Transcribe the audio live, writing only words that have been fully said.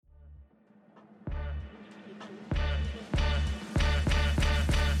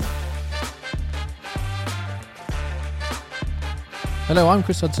Hello, I'm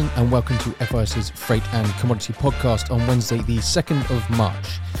Chris Hudson and welcome to FIS's Freight and Commodity Podcast on Wednesday the 2nd of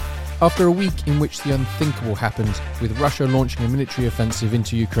March. After a week in which the unthinkable happened, with Russia launching a military offensive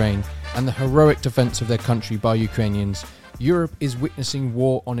into Ukraine and the heroic defence of their country by Ukrainians, Europe is witnessing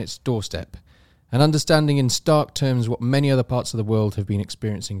war on its doorstep, and understanding in stark terms what many other parts of the world have been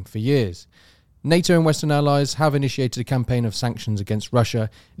experiencing for years. NATO and Western allies have initiated a campaign of sanctions against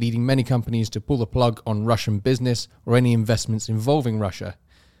Russia, leading many companies to pull the plug on Russian business or any investments involving Russia.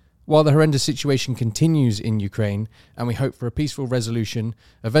 While the horrendous situation continues in Ukraine, and we hope for a peaceful resolution,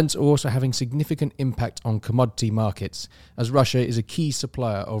 events are also having significant impact on commodity markets, as Russia is a key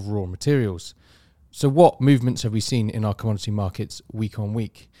supplier of raw materials. So what movements have we seen in our commodity markets week on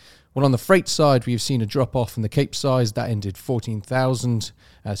week? Well, on the freight side, we've seen a drop-off in the Capesize. That ended 14,000.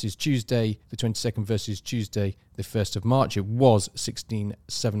 This is Tuesday, the 22nd versus Tuesday, the 1st of March. It was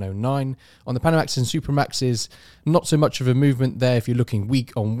 16,709. On the Panamax and Supramaxes, not so much of a movement there if you're looking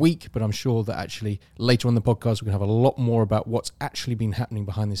week on week, but I'm sure that actually later on the podcast, we're going to have a lot more about what's actually been happening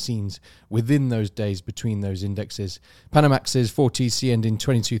behind the scenes within those days between those indexes. Panamaxes 4TC ending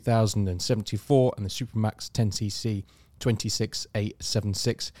 22,074 and the Supramax 10TC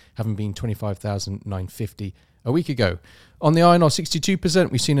 26,876, having been 25,950 a week ago. On the iron ore, 62%,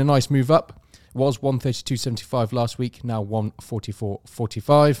 we've seen a nice move up. It was 132.75 last week, now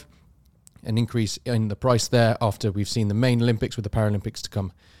 144.45. An increase in the price there after we've seen the main Olympics with the Paralympics to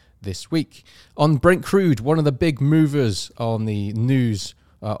come this week. On Brent crude, one of the big movers on the news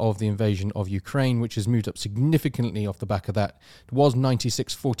of the invasion of Ukraine, which has moved up significantly off the back of that. It was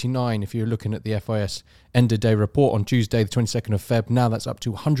 96.49 if you're looking at the FIS end of day report on Tuesday, the 22nd of Feb. Now that's up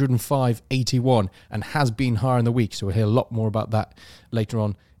to 105.81 and has been higher in the week. So we'll hear a lot more about that later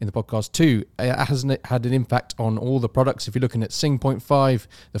on in the podcast too. It hasn't had an impact on all the products. If you're looking at Sing 0.5,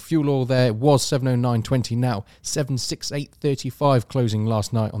 the fuel oil there was 709.20, now 768.35 closing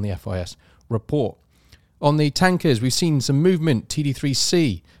last night on the FIS report. On the tankers, we've seen some movement.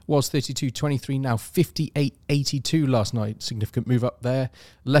 TD3C was 32.23, now 58.82 last night. Significant move up there.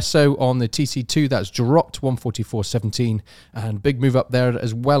 Less so on the TC2, that's dropped 144.17. And big move up there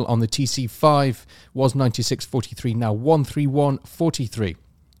as well on the TC5, was 96.43, now 131.43.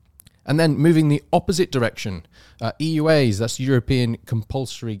 And then moving the opposite direction, EUAs, that's European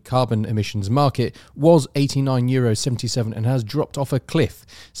Compulsory Carbon Emissions Market, was €89.77 and has dropped off a cliff,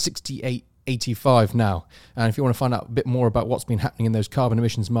 68.85 now. And if you want to find out a bit more about what's been happening in those carbon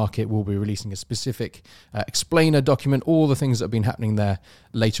emissions market, we'll be releasing a specific explainer document, all the things that have been happening there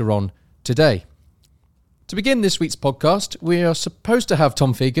later on today. To begin this week's podcast, we are supposed to have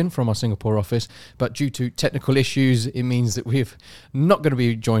Tom Fegan from our Singapore office, but due to technical issues, it means that we're not going to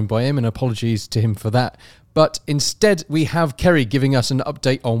be joined by him, and apologies to him for that. But instead, we have Kerry giving us an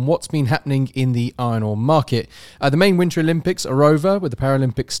update on what's been happening in the iron ore market. The main Winter Olympics are over, with the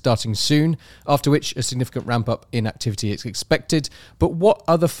Paralympics starting soon, after which a significant ramp-up in activity is expected. But what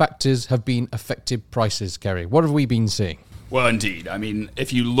other factors have been affected prices, Kerry? What have we been seeing? Well, indeed. I mean,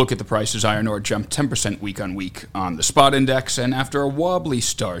 if you look at the prices, iron ore jumped 10% week on week on the spot index, and after a wobbly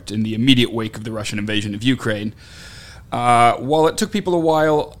start in the immediate wake of the Russian invasion of Ukraine, while it took people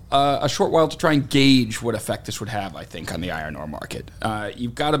a short while to try and gauge what effect this would have, I think, on the iron ore market.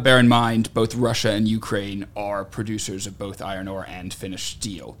 You've got to bear in mind both Russia and Ukraine are producers of both iron ore and finished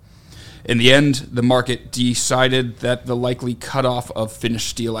steel. In the end, the market decided that the likely cutoff of finished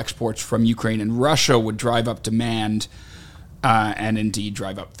steel exports from Ukraine and Russia would drive up demand and indeed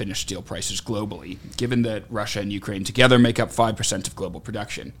drive up finished steel prices globally, given that Russia and Ukraine together make up 5% of global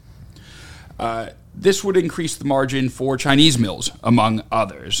production. This would increase the margin for Chinese mills, among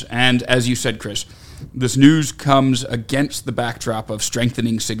others. And as you said, Chris, this news comes against the backdrop of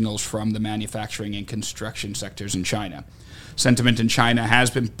strengthening signals from the manufacturing and construction sectors in China. Sentiment in China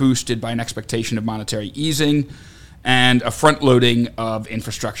has been boosted by an expectation of monetary easing and a front-loading of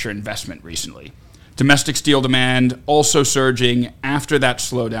infrastructure investment recently. Domestic steel demand also surging after that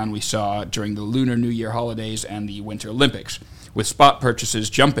slowdown we saw during the Lunar New Year holidays and the Winter Olympics, with spot purchases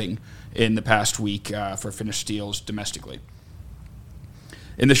jumping in the past week for finished steels domestically.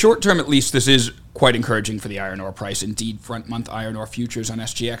 In the short term, at least, this is quite encouraging for the iron ore price. Indeed, front-month iron ore futures on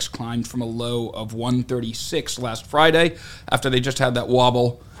SGX climbed from a low of 136 last Friday after they just had that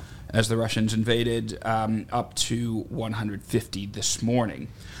wobble as the Russians invaded, up to 150 this morning.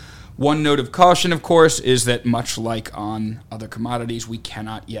 One note of caution, of course, is that much like on other commodities, we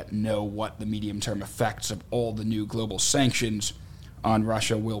cannot yet know what the medium-term effects of all the new global sanctions on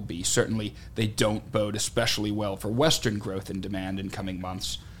Russia will be. Certainly, they don't bode especially well for Western growth and demand in coming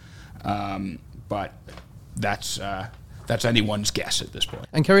months. But that's that's anyone's guess at this point.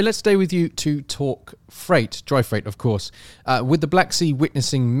 And Kerry, let's stay with you to talk freight, dry freight, of course. With the Black Sea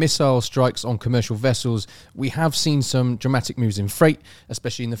witnessing missile strikes on commercial vessels, we have seen some dramatic moves in freight,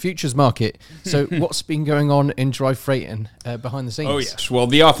 especially in the futures market. So what's been going on in dry freight and behind the scenes? Oh, yes. Well,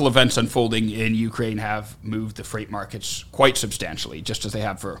 the awful events unfolding in Ukraine have moved the freight markets quite substantially, just as they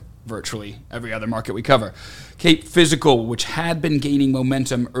have for virtually every other market we cover. Cape Physical, which had been gaining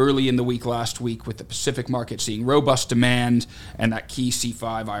momentum early in the week last week with the Pacific market seeing robust demand and that key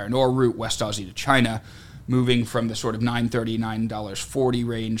C5 iron ore route West Aussie to China, moving from the sort of $9.30, $9.40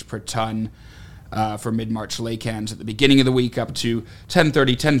 range per ton for mid-March laycans at the beginning of the week up to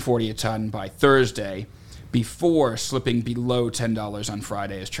 $10.30, $10.40 a ton by Thursday, before slipping below $10 on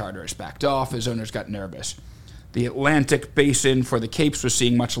Friday as charters backed off as owners got nervous. The Atlantic basin for the Capes was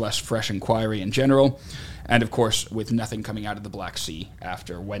seeing much less fresh inquiry in general, and of course with nothing coming out of the Black Sea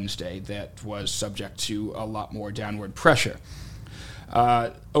after Wednesday that was subject to a lot more downward pressure.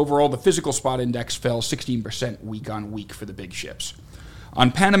 Overall, the physical spot index fell 16% week on week for the big ships.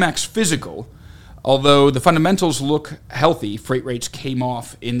 On Panamax Physical, although the fundamentals look healthy, freight rates came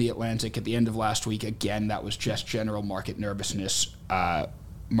off in the Atlantic at the end of last week. Again, that was just general market nervousness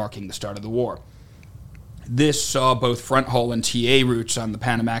marking the start of the war. This saw both front haul and TA routes on the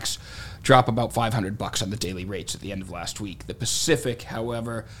Panamax drop about $500 on the daily rates at the end of last week. The Pacific,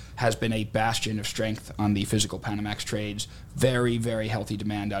 however, has been a bastion of strength on the physical Panamax trades. Very, very healthy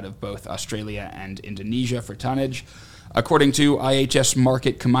demand out of both Australia and Indonesia for tonnage. According to IHS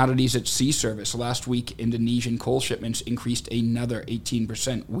Market Commodities at Sea Service, last week Indonesian coal shipments increased another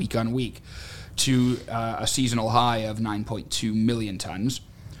 18% week on week to a seasonal high of 9.2 million tons.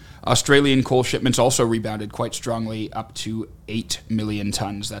 Australian coal shipments also rebounded quite strongly up to 8 million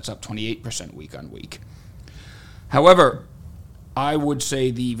tons. That's up 28% week on week. However, I would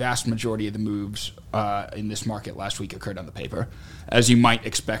say the vast majority of the moves in this market last week occurred on the paper, as you might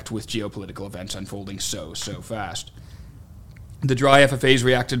expect with geopolitical events unfolding so fast. The dry FFAs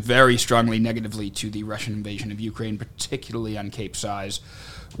reacted very strongly negatively to the Russian invasion of Ukraine, particularly on Capesize,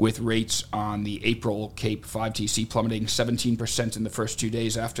 with rates on the April Cape 5TC plummeting 17% in the first 2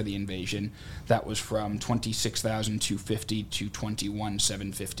 days after the invasion. That was from 26,250 to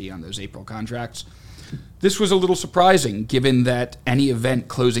 21,750 on those April contracts. This was a little surprising, given that any event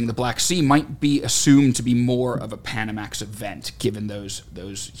closing the Black Sea might be assumed to be more of a Panamax event, given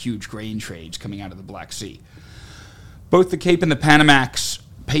those huge grain trades coming out of the Black Sea. Both the Cape and the Panamax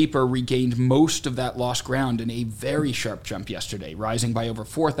paper regained most of that lost ground in a very sharp jump yesterday, rising by over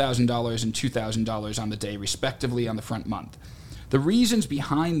 $4,000 and $2,000 on the day, respectively, on the front month. The reasons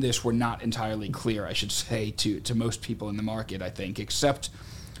behind this were not entirely clear, I should say, to most people in the market, I think, except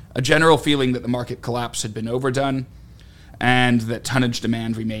a general feeling that the market collapse had been overdone and that tonnage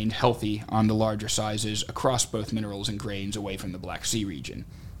demand remained healthy on the larger sizes across both minerals and grains away from the Black Sea region.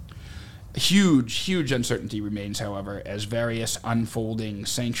 Huge uncertainty remains, however, as various unfolding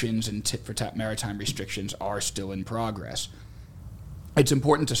sanctions and tit-for-tat maritime restrictions are still in progress. It's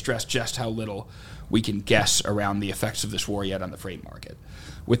important to stress just how little we can guess around the effects of this war yet on the freight market.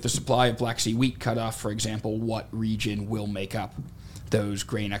 With the supply of Black Sea wheat cut off, for example, what region will make up those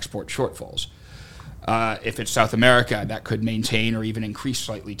grain export shortfalls? If it's South America, that could maintain or even increase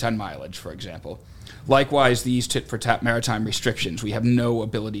slightly ton mileage, for example. Likewise, these tit-for-tat maritime restrictions, we have no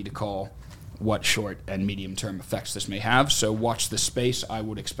ability to call what short and medium-term effects this may have, so watch this space. I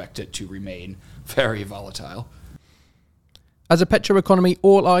would expect it to remain very volatile. As a petro economy,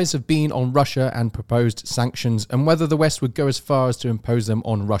 all eyes have been on Russia and proposed sanctions and whether the West would go as far as to impose them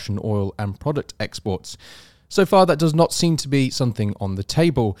on Russian oil and product exports. So far, that does not seem to be something on the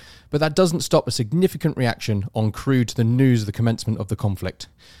table, but that doesn't stop a significant reaction on crude to the news of the commencement of the conflict.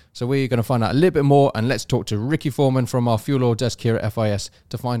 So we're going to find out a little bit more, and let's talk to Ricky Foreman from our fuel oil desk here at FIS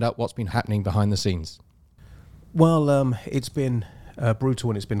to find out what's been happening behind the scenes. Well, it's been brutal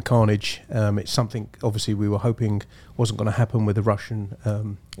and it's been carnage. It's something, obviously, we were hoping wasn't going to happen with the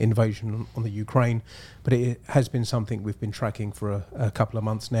Russian invasion on the Ukraine, but it has been something we've been tracking for a couple of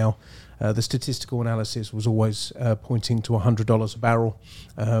months now. The statistical analysis was always pointing to $100 a barrel,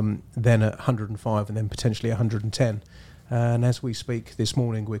 then at 105 and then potentially 110. And as we speak this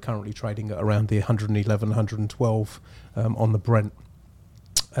morning, we're currently trading at around the 111, 112 on the Brent.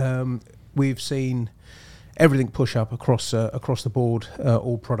 We've seen everything push up across the board,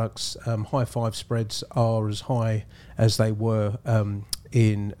 all products. High five spreads are as high as they were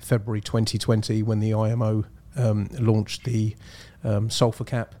in February 2020 when the IMO launched the sulfur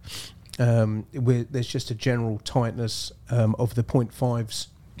cap. There's just a general tightness of the 0.5s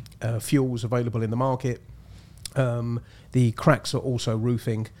fuels available in the market. The cracks are also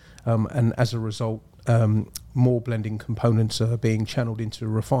roofing, and as a result, more blending components are being channeled into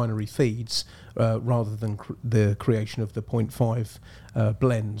refinery feeds rather than the creation of the 0.5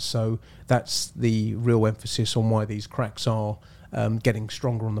 blends. So that's the real emphasis on why these cracks are getting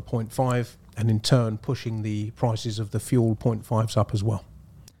stronger on the 0.5, and in turn pushing the prices of the fuel 0.5s up as well.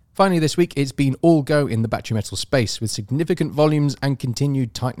 Finally this week, it's been all go in the battery metal space with significant volumes and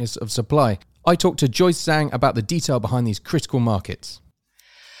continued tightness of supply. I talked to Joyce Zhang about the detail behind these critical markets.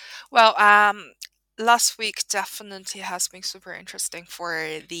 Well, last week definitely has been super interesting for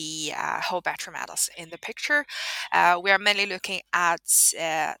the whole battery metals in the picture. We are mainly looking at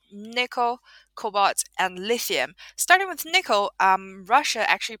nickel, cobalt, and lithium. Starting with nickel, Russia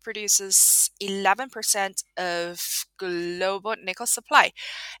actually produces 11% of global nickel supply,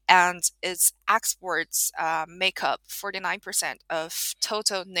 and its exports make up 49% of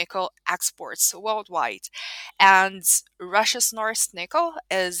total nickel exports worldwide. And Russia's Norilsk Nickel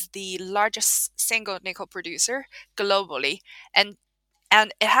is the largest single nickel producer globally, and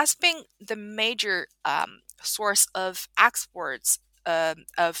it has been the major source of exports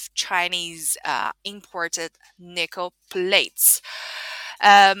of Chinese imported nickel plates.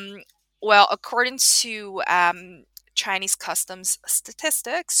 Well, according to Chinese customs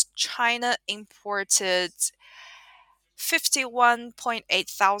statistics, China imported 51.8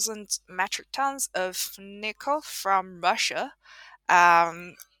 thousand metric tons of nickel from Russia,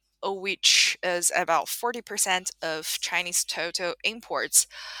 which is about 40% of Chinese total imports.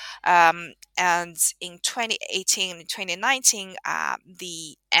 And in 2018 and 2019,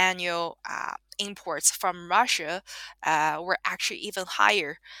 the annual imports from Russia were actually even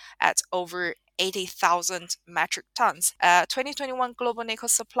higher at over 80,000 metric tons. 2021 global nickel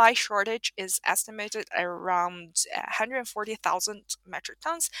supply shortage is estimated around 140,000 metric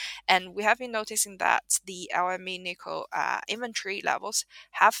tons, and we have been noticing that the LME nickel inventory levels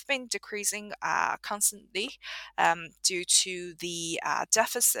have been decreasing constantly due to the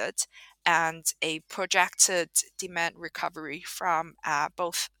deficit and a projected demand recovery from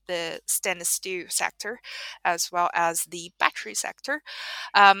both the stainless steel sector as well as the battery sector.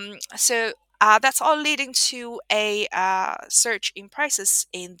 So that's all leading to a surge in prices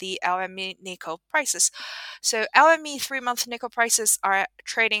in the LME nickel prices. So LME 3-month nickel prices are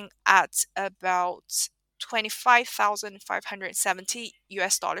trading at about 25,570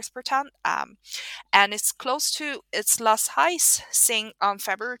 US dollars per ton, and it's close to its last highs seen on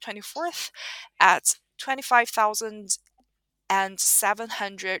February 24th at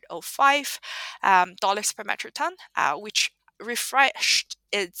 25,705 dollars per metric ton, which refreshed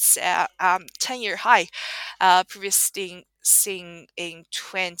its 10-year high previously seen in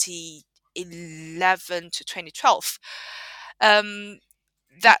 2011 to 2012.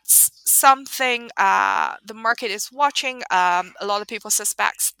 That's something the market is watching. A lot of people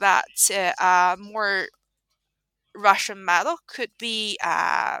suspect that more Russian metal could be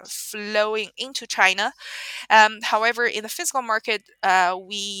flowing into China. However, in the physical market,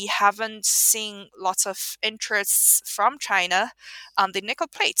 we haven't seen lots of interests from China on the nickel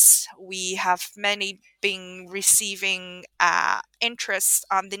plates. We have many been receiving interest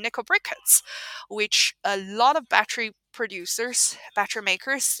on the nickel briquettes, which a lot of battery producers, battery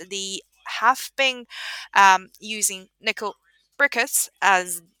makers, they have been using nickel briquettes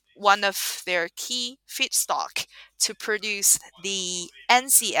as one of their key feedstock to produce the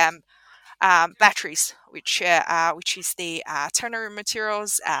NCM batteries, which is the ternary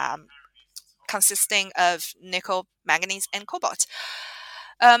materials consisting of nickel, manganese, and cobalt.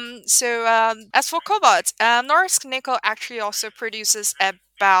 As for cobalt, Norilsk Nickel actually also produces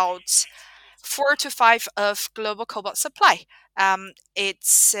about 4 to 5 of global cobalt supply.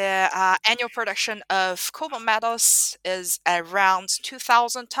 Its annual production of cobalt metals is around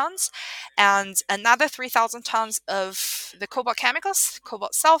 2,000 tons, and another 3,000 tons of the cobalt chemicals,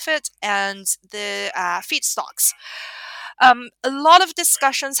 cobalt sulfate, and the feedstocks. A lot of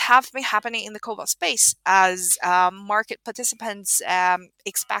discussions have been happening in the cobalt space as market participants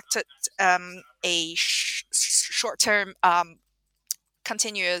expected a short-term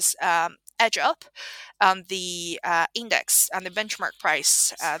continuous edge up on the index and the benchmark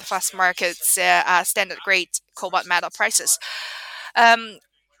price, the fast market's standard grade cobalt metal prices.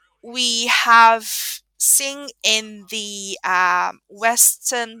 We have seen in the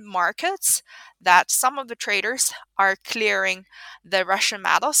Western markets that some of the traders are clearing the Russian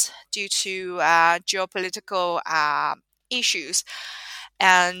metals due to geopolitical issues,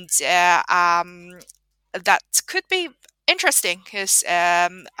 and that could be interesting because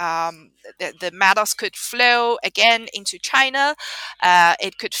the metals could flow again into China.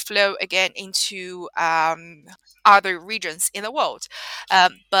 It could flow again into other regions in the world.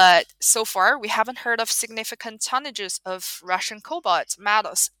 But so far, we haven't heard of significant tonnages of Russian cobalt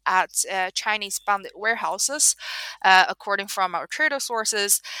metals at Chinese bonded warehouses, according from our trader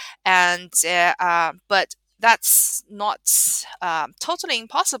sources. And but that's not totally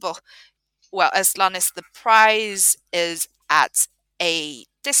impossible. Well, as long as the price is at a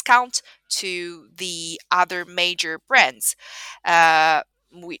discount to the other major brands,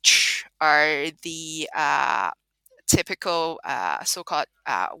 which are the typical so-called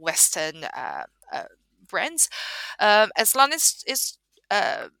Western brands, as long as it's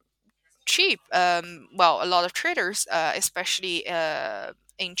cheap. Well, a lot of traders, especially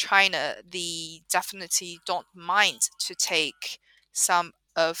in China, they definitely don't mind to take some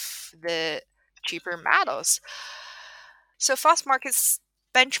of the cheaper metals. So Fastmarkets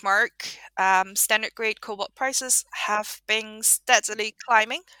benchmark standard grade cobalt prices have been steadily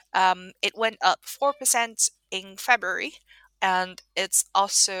climbing. It went up 4% in February, and it's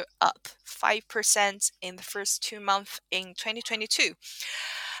also up 5% in the first 2 months in 2022.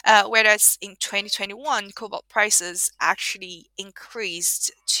 Whereas in 2021, cobalt prices actually increased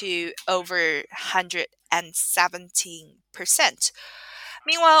to over 117%.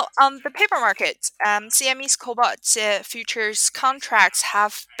 Meanwhile, on the paper market, CME's cobalt futures contracts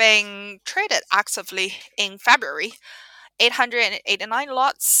have been traded actively in February. 889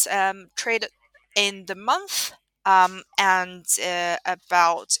 lots traded in the month, and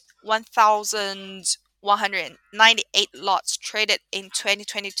about 1,198 lots traded in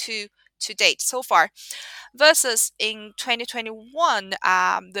 2022 to date so far, versus in 2021,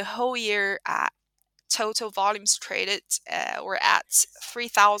 the whole year total volumes traded were at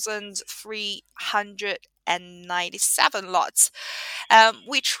 3,397 lots,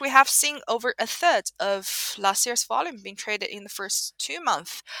 which we have seen over a third of last year's volume being traded in the first 2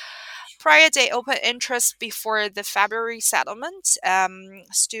 months. Prior day open interest before the February settlement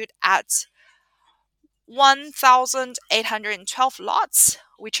stood at 1,812 lots,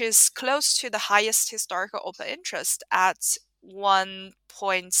 which is close to the highest historical open interest at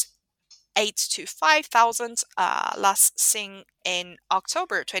 1.825,000 last seen in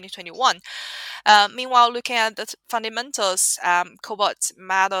October 2021. Meanwhile, looking at the fundamentals, cobalt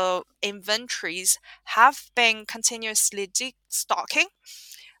metal inventories have been continuously destocking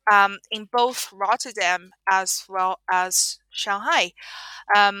in both Rotterdam as well as Shanghai.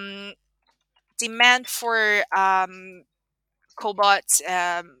 Demand for cobalt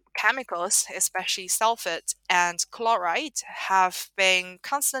chemicals, especially sulfate and chloride, have been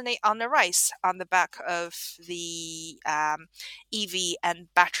constantly on the rise on the back of the EV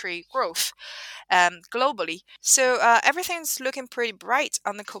and battery growth globally. So everything's looking pretty bright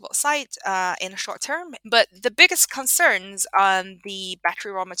on the cobalt side in the short term. But the biggest concerns on the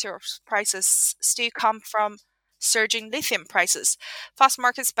battery raw materials prices still come from surging lithium prices.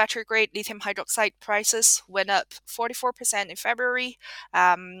 Fastmarkets battery grade lithium hydroxide prices went up 44% in February,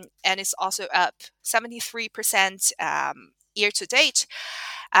 and it's also up 73% year to date.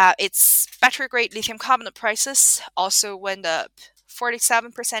 Its battery grade lithium carbonate prices also went up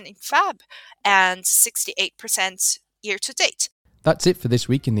 47% in Feb and 68% year to date. That's it for this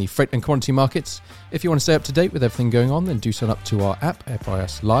week in the freight and commodity markets. If you want to stay up to date with everything going on, then do sign up to our app,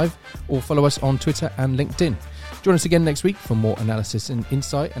 FIS Live, or follow us on Twitter and LinkedIn. Join us again next week for more analysis and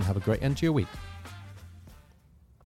insight, and have a great end to your week.